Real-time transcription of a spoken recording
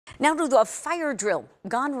Now to the fire drill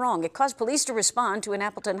gone wrong. It caused police to respond to an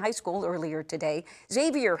Appleton High School earlier today.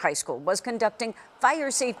 Xavier High School was conducting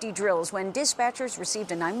fire safety drills when dispatchers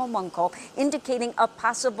received a 911 call indicating a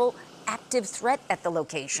possible active threat at the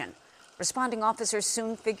location. Responding officers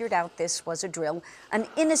soon figured out this was a drill, an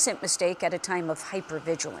innocent mistake at a time of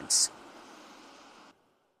hypervigilance.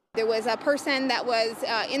 There was a person that was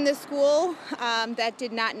in the school that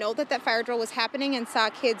did not know that fire drill was happening and saw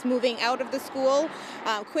kids moving out of the school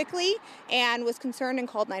quickly and was concerned and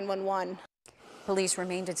called 911. Police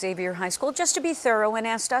remained at Xavier High School just to be thorough and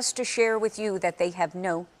asked us to share with you that they have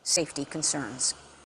no safety concerns.